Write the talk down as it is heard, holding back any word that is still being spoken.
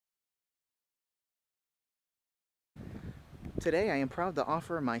Today I am proud to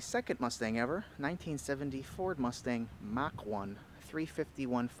offer my second Mustang ever, 1970 Ford Mustang Mach 1,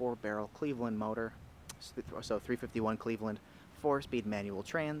 351 4-barrel Cleveland motor, so 351 Cleveland, 4-speed manual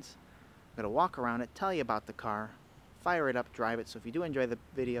trans. I'm going to walk around it, tell you about the car, fire it up, drive it. So if you do enjoy the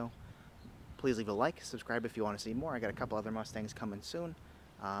video, please leave a like, subscribe if you want to see more. I got a couple other Mustangs coming soon,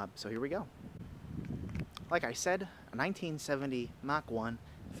 so here we go. Like I said, a 1970 Mach 1,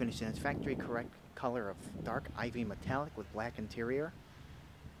 finished in its factory correct color of dark ivy metallic with black interior.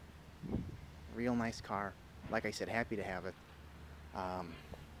 Real nice car. Like I said, happy to have it.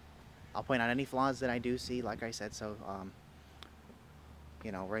 I'll point out any flaws that I do see, like I said. So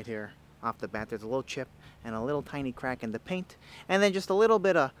you know, right here off the bat there's a little chip and a little tiny crack in the paint, and then just a little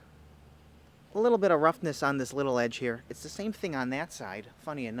bit of roughness on this little edge here. It's the same thing on that side,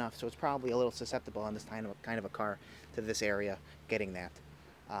 funny enough, so it's probably a little susceptible on this kind of a car to this area getting that.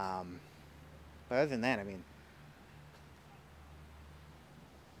 But other than that, I mean,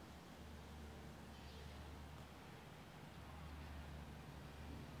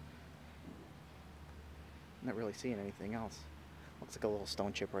 I'm not really seeing anything else. Looks like a little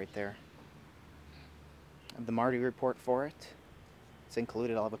stone chip right there. The Marty report for it. It's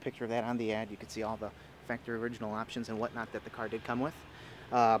included. I'll have a picture of that on the ad. You can see all the factory original options and whatnot that the car did come with.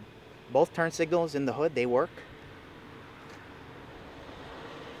 Both turn signals in the hood, they work.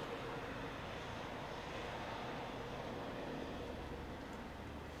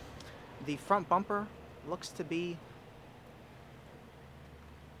 The front bumper looks to be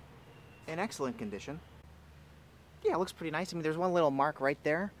in excellent condition. Yeah, it looks pretty nice. I mean, there's one little mark right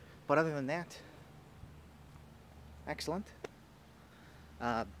there, but other than that, excellent.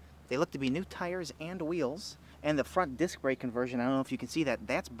 They look to be new tires and wheels, and the front disc brake conversion, I don't know if you can see that,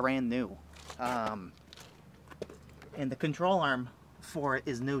 that's brand new. And the control arm for it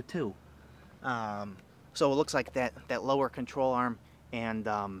is new too. So it looks like that lower control arm and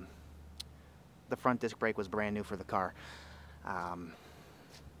the front disc brake was brand new for the car. A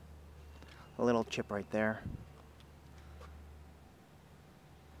little chip right there.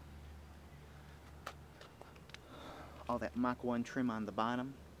 All that Mach 1 trim on the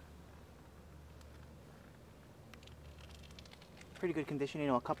bottom. Pretty good condition, you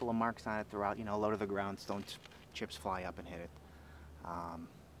know, a couple of marks on it throughout, you know, low to the ground, stone chips fly up and hit it. I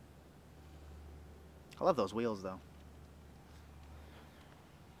love those wheels though.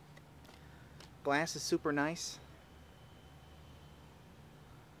 Glass is super nice,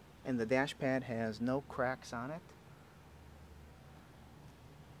 and the dash pad has no cracks on it.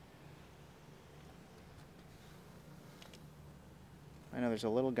 I know there's a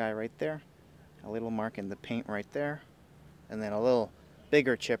little guy right there, a little mark in the paint right there, and then a little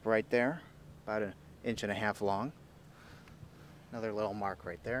bigger chip right there, about 1.5 inches long. Another little mark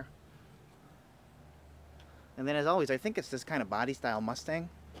right there. And then as always, I think it's this kind of body style Mustang.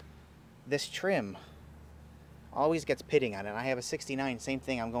 This trim always gets pitting on it. I have a 69, same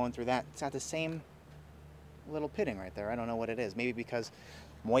thing, I'm going through that. It's got the same little pitting right there. I don't know what it is. Maybe because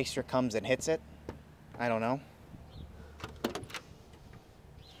moisture comes and hits it. I don't know.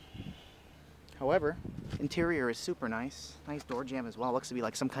 However, interior is super nice. Nice door jamb as well. Looks to be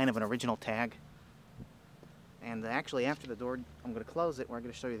like some kind of an original tag. And actually after the door, I'm going to close it. We're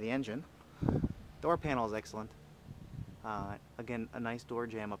going to show you the engine. Door panel is excellent. Again, a nice door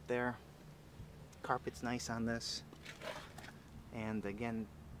jamb up there. Carpet's nice on this. And again,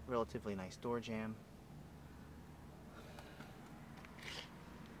 relatively nice door jamb.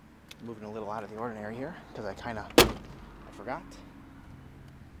 Moving a little out of the ordinary here because I forgot.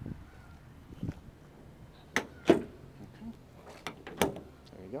 Okay.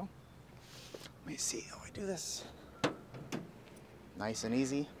 There you go. Let me see how I do this. Nice and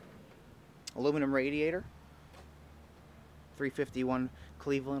easy. Aluminum radiator. 351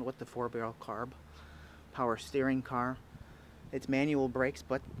 Cleveland with the 4-barrel carb. Power steering car. It's manual brakes,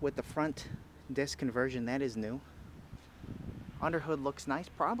 but with the front disc conversion, that is new. Underhood looks nice,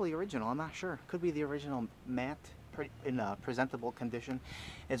 probably original, I'm not sure. Could be the original matte in a presentable condition,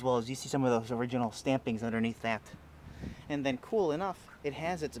 as well as you see some of those original stampings underneath that. And then cool enough, it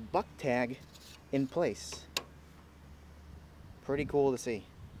has its buck tag in place. Pretty cool to see.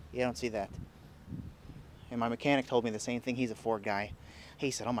 You don't see that. And my mechanic told me the same thing. He's a Ford guy. He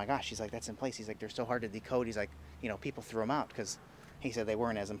said, oh my gosh, he's like, that's in place. He's like, they're so hard to decode. He's like, you know, people threw them out because he said they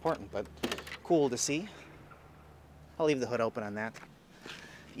weren't as important, but cool to see. I'll leave the hood open on that.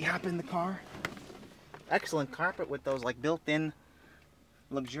 You hop in the car. Excellent carpet with those like built-in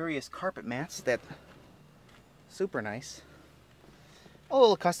luxurious carpet mats that super nice. A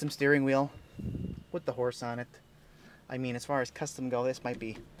little custom steering wheel with the horse on it. I mean, as far as custom go, this might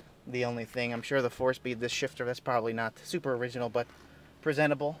be the only thing. I'm sure the 4-speed, this shifter, that's probably not super original, but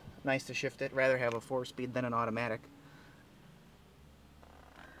presentable. Nice to shift it. Rather have a 4-speed than an automatic.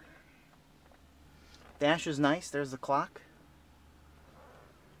 Dash is nice. There's the clock.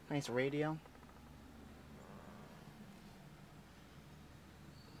 Nice radio.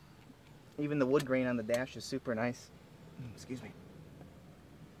 Even the wood grain on the dash is super nice. Excuse me.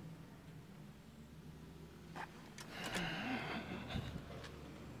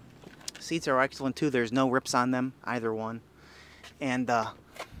 Seats are excellent too. There's no rips on them, either one. And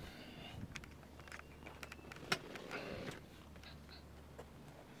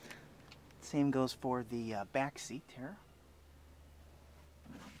same goes for the back seat here.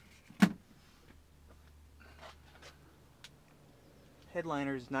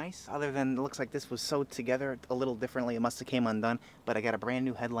 Headliner is nice, other than it looks like this was sewed together a little differently. It must have came undone, but I got a brand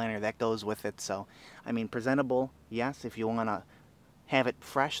new headliner that goes with it. So, I mean, presentable, yes. If you want to have it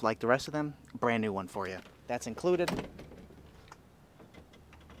fresh like the rest of them, brand new one for you. That's included.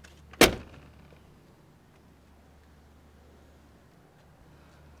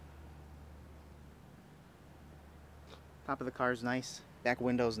 Top of the car is nice. Back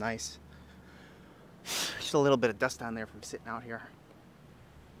window's nice. Just a little bit of dust on there from sitting out here.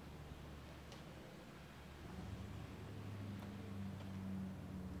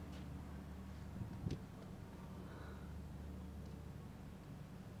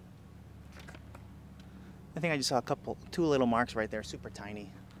 I think I just saw two little marks right there, super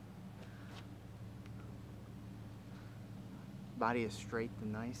tiny. Body is straight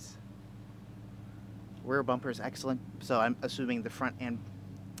and nice. Rear bumper is excellent, so I'm assuming the front and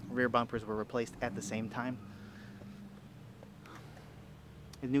rear bumpers were replaced at the same time.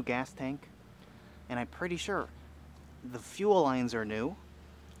 A new gas tank, and I'm pretty sure the fuel lines are new,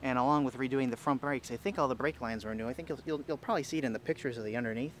 and along with redoing the front brakes, I think all the brake lines are new. I think you'll probably see it in the pictures of the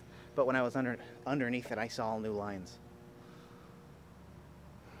underneath, but when I was underneath it, I saw all new lines.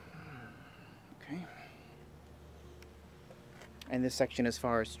 Okay. And this section, as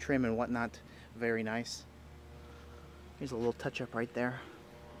far as trim and whatnot, very nice. Here's a little touch-up right there.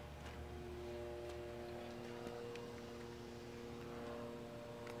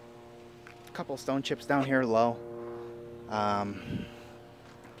 A couple stone chips down here low.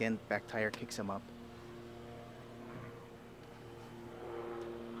 Again, back tire kicks him up.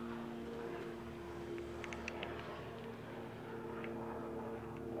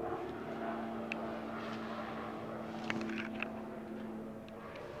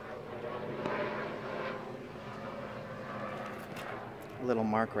 A little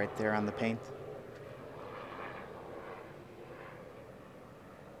mark right there on the paint.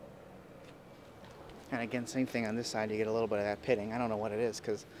 And again, same thing on this side, you get a little bit of that pitting. I don't know what it is,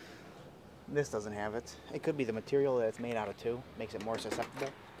 because this doesn't have it. It could be the material that it's made out of too, makes it more susceptible.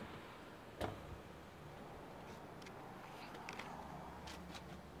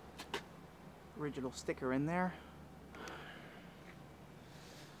 Original sticker in there.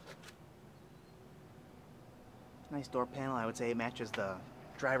 Nice door panel. I would say it matches the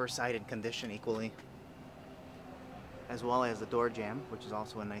driver's side in condition equally, as well as the door jamb, which is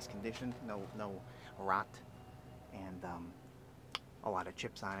also in nice condition. No rot, and a lot of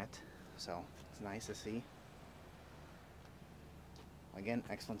chips on it, so it's nice to see. Again,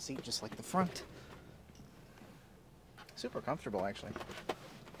 excellent seat, just like the front. Super comfortable, actually.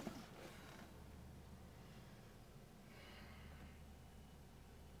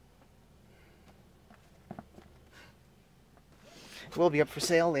 It will be up for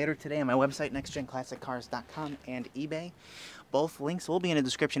sale later today on my website, nextgenclassiccars.com, and eBay. Both links will be in the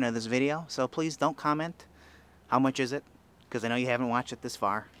description of this video, so please don't comment how much is it, because I know you haven't watched it this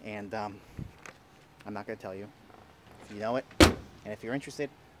far, and I'm not going to tell you. If you know it, and if you're interested,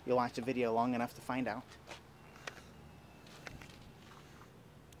 you'll watch the video long enough to find out.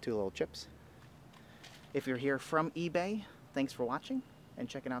 Two little chips. If you're here from eBay, thanks for watching and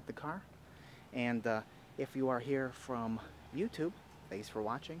checking out the car. And if you are here from YouTube, thanks for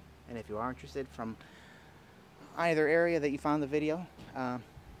watching. And if you are interested from either area that you found the video,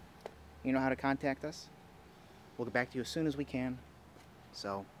 you know how to contact us. We'll get back to you as soon as we can.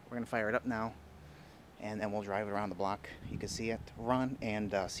 So we're going to fire it up now, and then we'll drive it around the block. You can see it run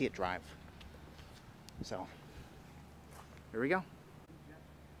and see it drive. So here we go.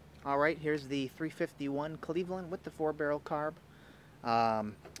 Alright, here's the 351 Cleveland with the 4-barrel carb.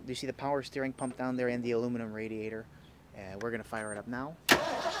 You see the power steering pump down there and the aluminum radiator. We're going to fire it up now.